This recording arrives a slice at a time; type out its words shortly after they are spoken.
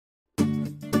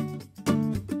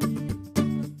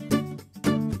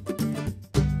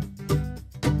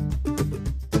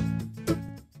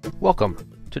Welcome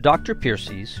to Dr.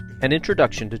 Piercy's An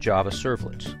Introduction to Java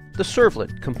Servlets, the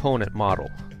Servlet component model.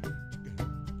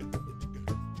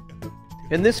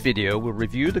 In this video, we'll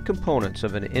review the components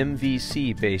of an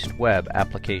MVC-based web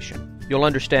application. You'll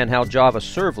understand how Java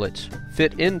Servlets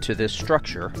fit into this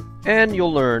structure, and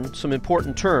you'll learn some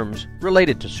important terms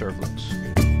related to servlets.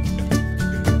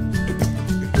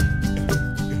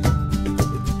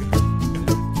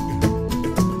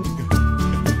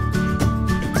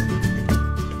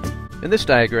 In this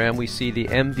diagram, we see the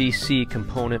MVC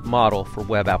component model for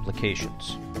web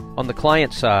applications. On the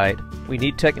client side, we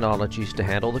need technologies to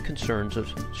handle the concerns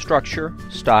of structure,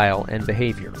 style, and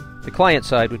behavior. The client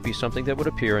side would be something that would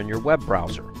appear in your web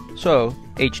browser. So,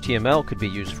 HTML could be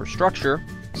used for structure,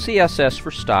 CSS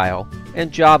for style,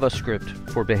 and JavaScript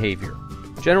for behavior.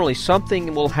 Generally,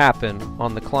 something will happen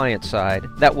on the client side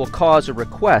that will cause a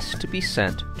request to be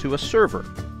sent to a server.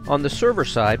 On the server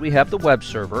side, we have the web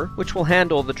server, which will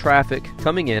handle the traffic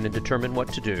coming in and determine what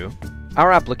to do.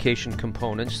 Our application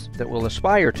components that we'll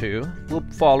aspire to will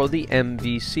follow the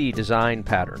MVC design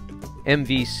pattern.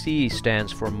 MVC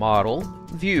stands for Model,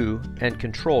 View, and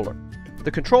Controller.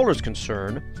 The controller's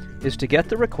concern is to get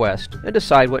the request and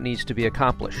decide what needs to be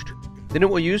accomplished. Then it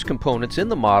will use components in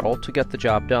the model to get the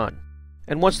job done.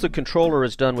 And once the controller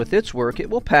is done with its work, it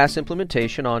will pass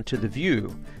implementation on to the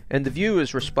view, and the view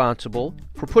is responsible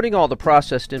for putting all the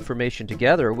processed information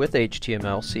together with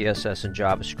HTML, CSS, and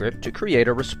JavaScript to create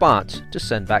a response to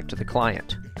send back to the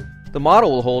client. The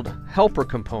model will hold helper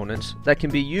components that can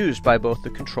be used by both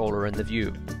the controller and the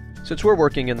view. Since we're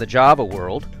working in the Java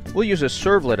world, we'll use a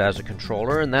servlet as a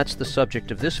controller, and that's the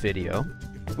subject of this video.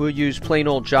 We'll use plain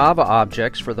old Java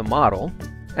objects for the model,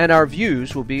 and our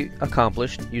views will be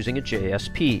accomplished using a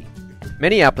JSP.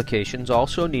 Many applications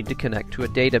also need to connect to a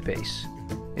database,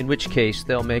 in which case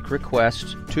they'll make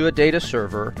requests to a data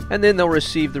server, and then they'll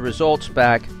receive the results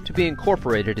back to be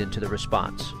incorporated into the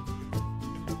response.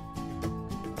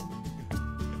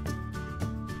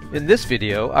 In this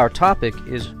video, our topic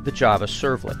is the Java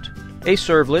Servlet. A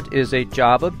servlet is a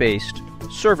Java-based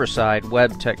server-side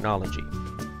web technology.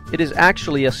 It is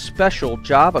actually a special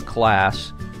Java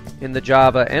class in the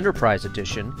Java Enterprise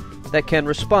Edition that can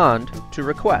respond to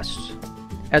requests.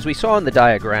 As we saw in the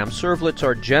diagram, servlets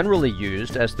are generally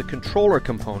used as the controller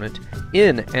component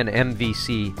in an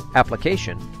MVC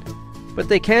application, but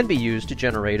they can be used to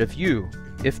generate a view,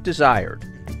 if desired.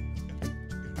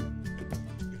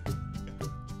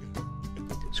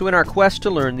 So in our quest to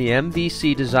learn the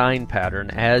MVC design pattern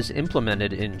as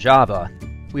implemented in Java,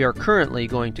 we are currently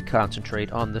going to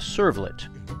concentrate on the servlet.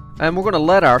 And we're going to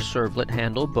let our servlet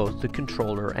handle both the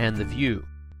controller and the view.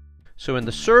 So in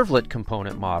the servlet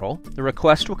component model, the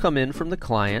request will come in from the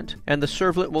client, and the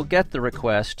servlet will get the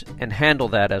request and handle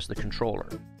that as the controller.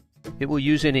 It will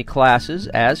use any classes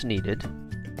as needed,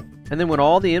 and then when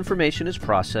all the information is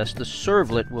processed, the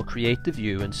servlet will create the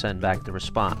view and send back the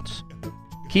response.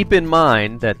 Keep in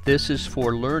mind that this is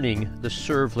for learning the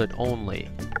servlet only.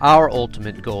 Our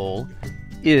ultimate goal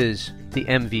is the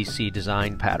MVC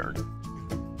design pattern.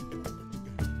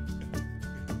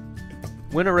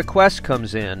 When a request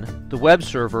comes in, the web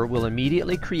server will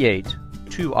immediately create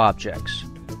two objects.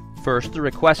 First, the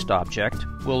request object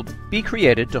will be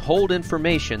created to hold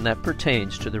information that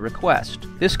pertains to the request.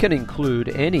 This can include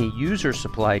any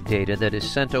user-supplied data that is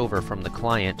sent over from the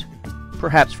client,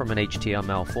 perhaps from an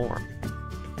HTML form.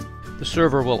 The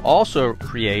server will also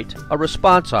create a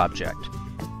response object.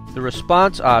 The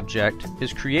response object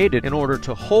is created in order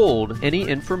to hold any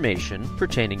information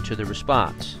pertaining to the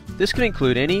response. This can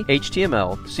include any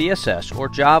HTML, CSS, or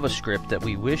JavaScript that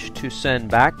we wish to send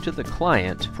back to the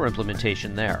client for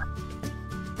implementation there.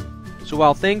 So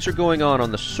while things are going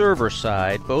on the server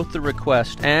side, both the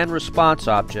request and response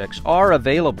objects are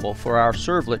available for our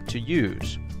servlet to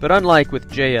use. But unlike with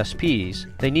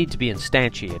JSPs, they need to be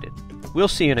instantiated. We'll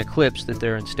see in Eclipse that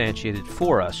they're instantiated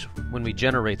for us when we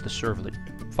generate the servlet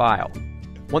file.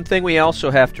 One thing we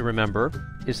also have to remember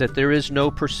is that there is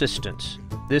no persistence.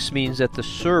 This means that the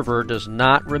server does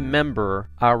not remember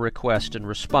our request and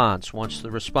response once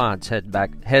the response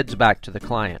heads back to the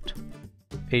client.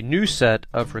 A new set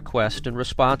of request and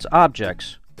response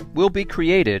objects will be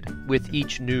created with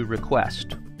each new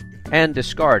request and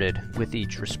discarded with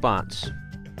each response.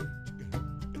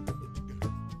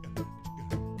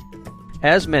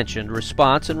 As mentioned,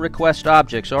 response and request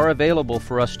objects are available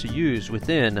for us to use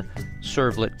within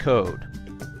servlet code.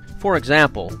 For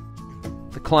example,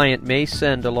 the client may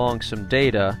send along some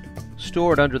data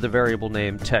stored under the variable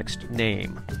name text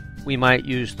name. We might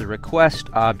use the request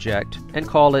object and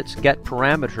call its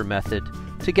getParameter method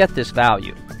to get this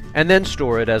value, and then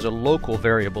store it as a local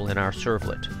variable in our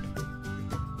servlet.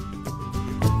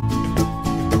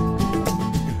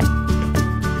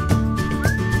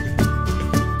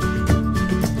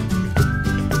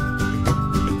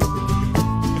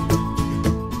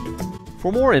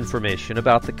 For more information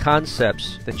about the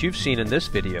concepts that you've seen in this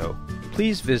video,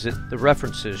 please visit the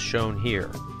references shown here.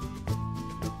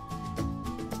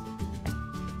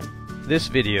 This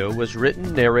video was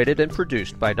written, narrated, and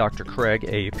produced by Dr. Craig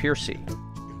A. Piercy.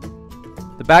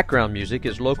 The background music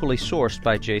is locally sourced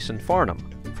by Jason Farnham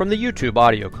from the YouTube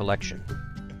audio collection.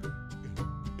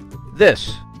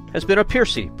 This has been a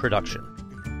Piercy production.